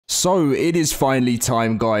So it is finally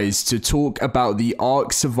time, guys, to talk about the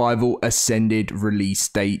ARK Survival Ascended release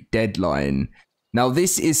date deadline. Now,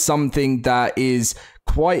 this is something that is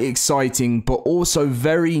quite exciting, but also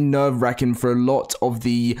very nerve-wracking for a lot of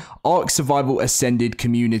the ARK Survival Ascended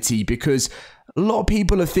community, because a lot of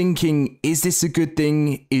people are thinking, is this a good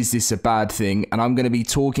thing? Is this a bad thing? And I'm going to be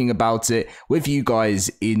talking about it with you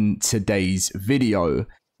guys in today's video.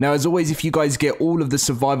 Now, as always, if you guys get all of the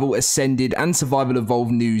Survival Ascended and Survival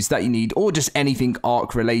Evolved news that you need, or just anything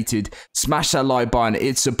ARK related, smash that like button.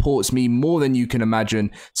 It supports me more than you can imagine.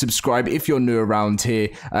 Subscribe if you're new around here.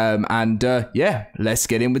 Yeah, let's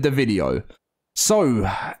get in with the video. So,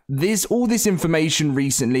 all this information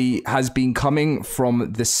recently has been coming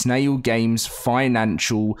from the Snail Games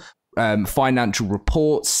financial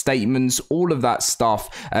reports, statements, all of that stuff.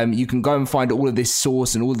 You can go and find all of this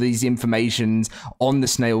source and all of these informations on the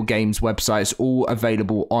Snail Games website. It's all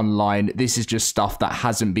available online. This is just stuff that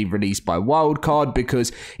hasn't been released by Wildcard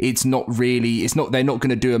because they're not going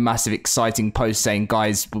to do a massive exciting post saying,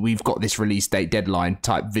 guys, we've got this release date deadline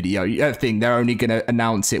type video thing. They're only going to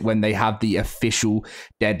announce it when they have the official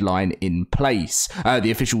deadline in place,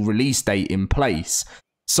 the official release date in place.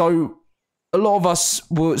 So a lot of us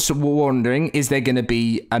were wondering, is there going to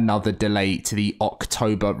be another delay to the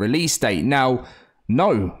October release date? Now,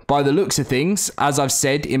 no, by the looks of things, as I've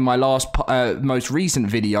said in my most recent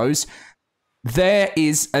videos, there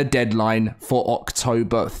is a deadline for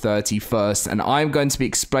October 31st, and I'm going to be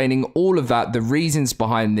explaining all of that, the reasons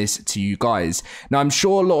behind this to you guys. Now, I'm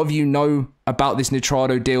sure a lot of you know about this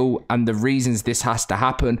Nitrado deal and the reasons this has to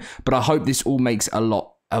happen, but I hope this all makes a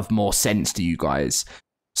lot of more sense to you guys.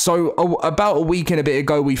 So about a week and a bit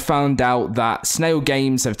ago, we found out that Snail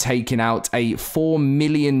Games have taken out a $4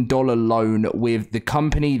 million loan with the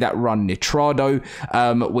company that run Nitrado,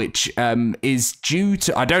 which is due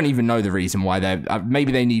to, I don't even know the reason why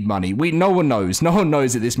maybe they need money. No one knows. No one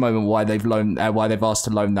knows at this moment why they've asked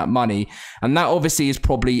to loan that money. And that obviously is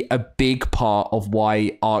probably a big part of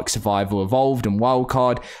why ARK Survival Evolved and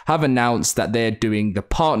Wildcard have announced that they're doing the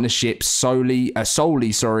partnership solely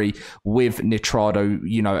with Nitrado.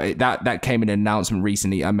 You know, that came in an announcement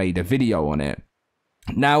recently. I made a video on it.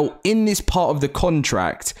 Now, in this part of the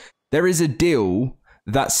contract, there is a deal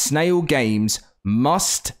that Snail Games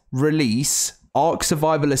must release ARK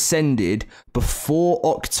Survival Ascended before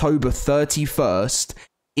October 31st.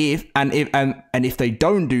 If they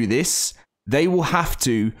don't do this, they will have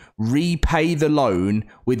to repay the loan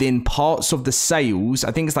within parts of the sales.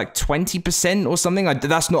 I think it's like 20% or something.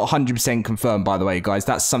 That's not 100% confirmed, by the way, guys.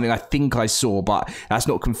 That's something I think I saw, but that's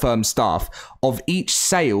not confirmed stuff. Of each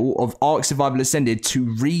sale of ARK Survival Ascended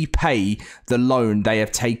to repay the loan they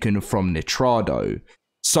have taken from Nitrado.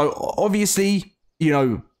 So obviously, you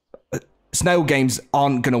know, Snail Games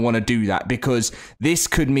aren't going to want to do that because this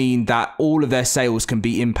could mean that all of their sales can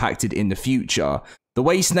be impacted in the future. The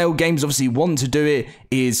way Snail Games obviously want to do it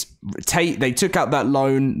is they took out that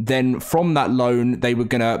loan, then from that loan, they were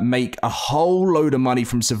going to make a whole load of money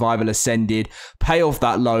from Survival Ascended, pay off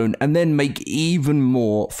that loan, and then make even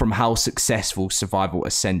more from how successful Survival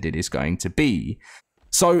Ascended is going to be.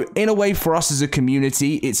 So in a way, for us as a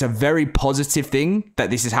community, it's a very positive thing that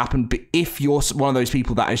this has happened. But if you're one of those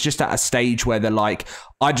people that is just at a stage where they're like,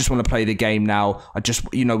 I just want to play the game now.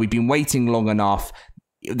 We've been waiting long enough.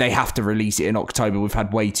 They have to release it in October. We've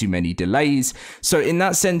had way too many delays. So in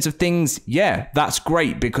that sense of things, yeah, that's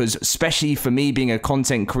great, because especially for me being a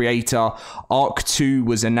content creator, ARK 2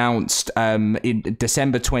 was announced in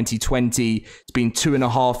December 2020. It's been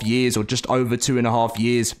 2.5 years, or just over 2.5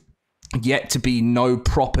 years. Yet to be no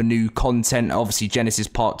proper new content. Obviously Genesis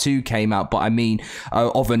Part 2 came out, but I mean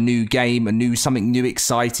of a new game, something new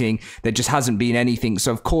exciting. There just hasn't been anything.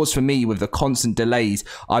 So of course for me, with the constant delays,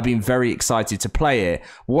 I've been very excited to play it.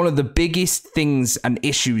 One of the biggest things and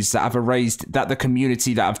issues that have arisen, that the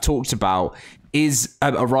community that I've talked about is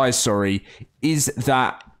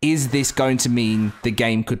this going to mean the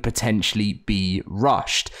game could potentially be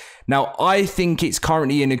rushed? Now, I think it's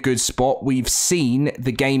currently in a good spot. We've seen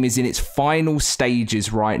the game is in its final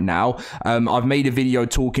stages right now. I've made a video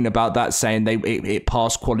talking about that, saying it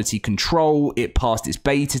passed quality control, it passed its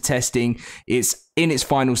beta testing, it's in its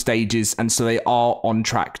final stages, and so they are on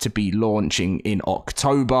track to be launching in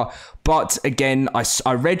October. But again,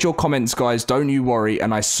 I read your comments, guys, don't you worry,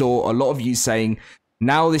 and I saw a lot of you saying,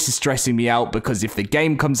 now this is stressing me out, because if the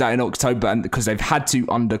game comes out in October and because they've had to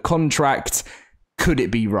under contract, could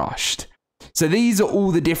it be rushed? So these are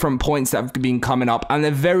all the different points that have been coming up, and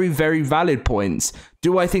they're very, very valid points.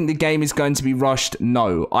 Do I think the game is going to be rushed?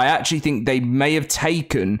 No. I actually think they may have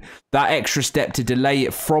taken that extra step to delay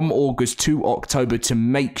it from August to October to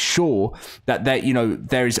make sure that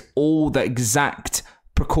there is all the exact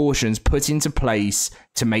precautions put into place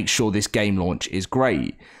to make sure this game launch is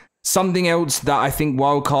great. Something else that I think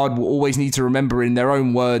Wildcard will always need to remember in their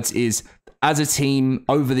own words is, as a team,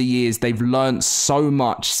 over the years, they've learned so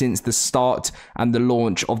much since the start and the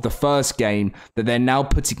launch of the first game that they're now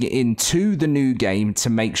putting it into the new game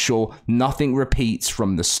to make sure nothing repeats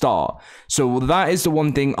from the start. So that is the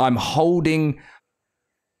one thing I'm holding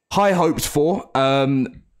high hopes for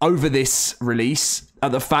over this release.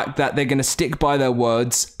 The fact that they're going to stick by their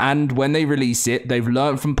words, and when they release it, they've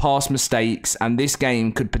learned from past mistakes, and this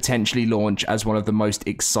game could potentially launch as one of the most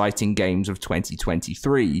exciting games of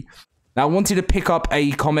 2023. Now, I wanted to pick up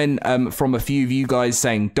a comment from a few of you guys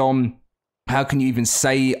saying, Dom, how can you even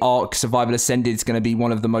say ARK Survival Ascended is going to be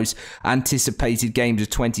one of the most anticipated games of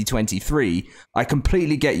 2023? I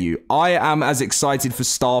completely get you. I am as excited for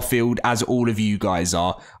Starfield as all of you guys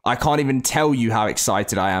are. I can't even tell you how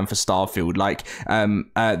excited I am for Starfield. Like,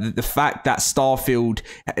 the fact that Starfield,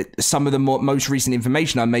 some of the most recent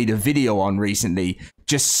information I made a video on recently,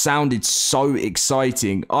 just sounded so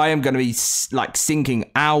exciting. I am going to be like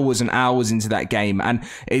sinking hours and hours into that game, and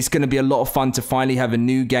it's going to be a lot of fun to finally have a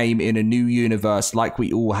new game in a new universe like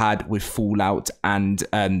we all had with Fallout and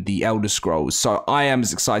the Elder Scrolls. So I am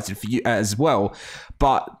as excited for you as well.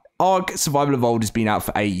 But ARK Survival Evolved has been out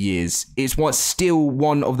for 8 years. It's still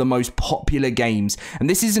one of the most popular games. And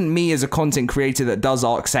this isn't me as a content creator that does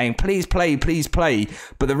ARK saying, please play, please play.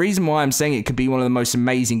 But the reason why I'm saying it could be one of the most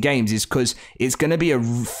amazing games is because it's going to be a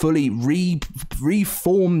fully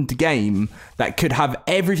reformed game that could have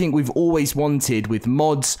everything we've always wanted with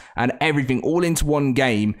mods and everything all into one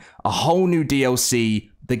game, a whole new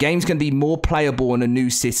DLC. The game's going to be more playable on a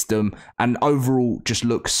new system and overall just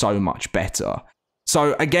look so much better.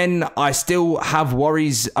 So again, I still have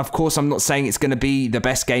worries. Of course, I'm not saying it's going to be the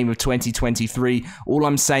best game of 2023. All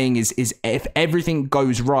I'm saying is if everything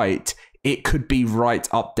goes right, it could be right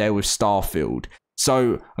up there with Starfield.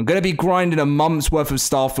 So I'm going to be grinding a month's worth of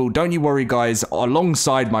Starfield. Don't you worry, guys.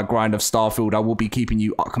 Alongside my grind of Starfield, I will be keeping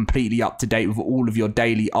you completely up to date with all of your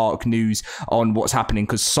daily ARK news on what's happening,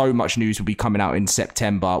 because so much news will be coming out in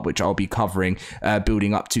September, which I'll be covering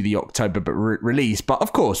building up to the October release. But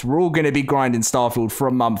of course, we're all going to be grinding Starfield for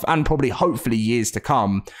a month and probably hopefully years to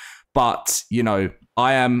come. But, you know,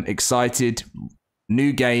 I am excited.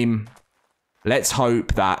 New game. Let's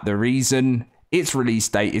hope that the reason its release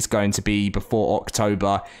date is going to be before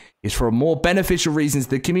October is for more beneficial reasons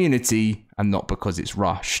to the community and not because it's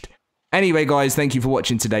rushed. Anyway, guys, thank you for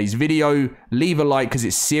watching today's video. Leave a like, because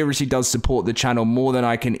it seriously does support the channel more than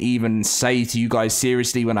I can even say to you guys.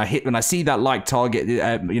 Seriously, when I see that like target,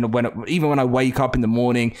 you know, even when I wake up in the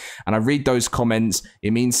morning and I read those comments,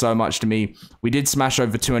 it means so much to me. We did smash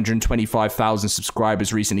over 225,000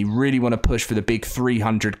 subscribers recently. Really want to push for the big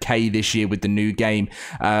 300k this year with the new game.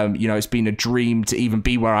 You know, it's been a dream to even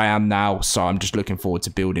be where I am now, so I'm just looking forward to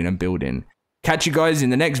building and building. Catch you guys in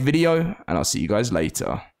the next video, and I'll see you guys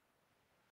later.